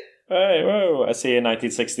 probably. Hey, whoa, I see you in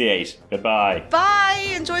 1968. Goodbye.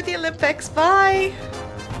 Bye. Enjoy the Olympics. Bye.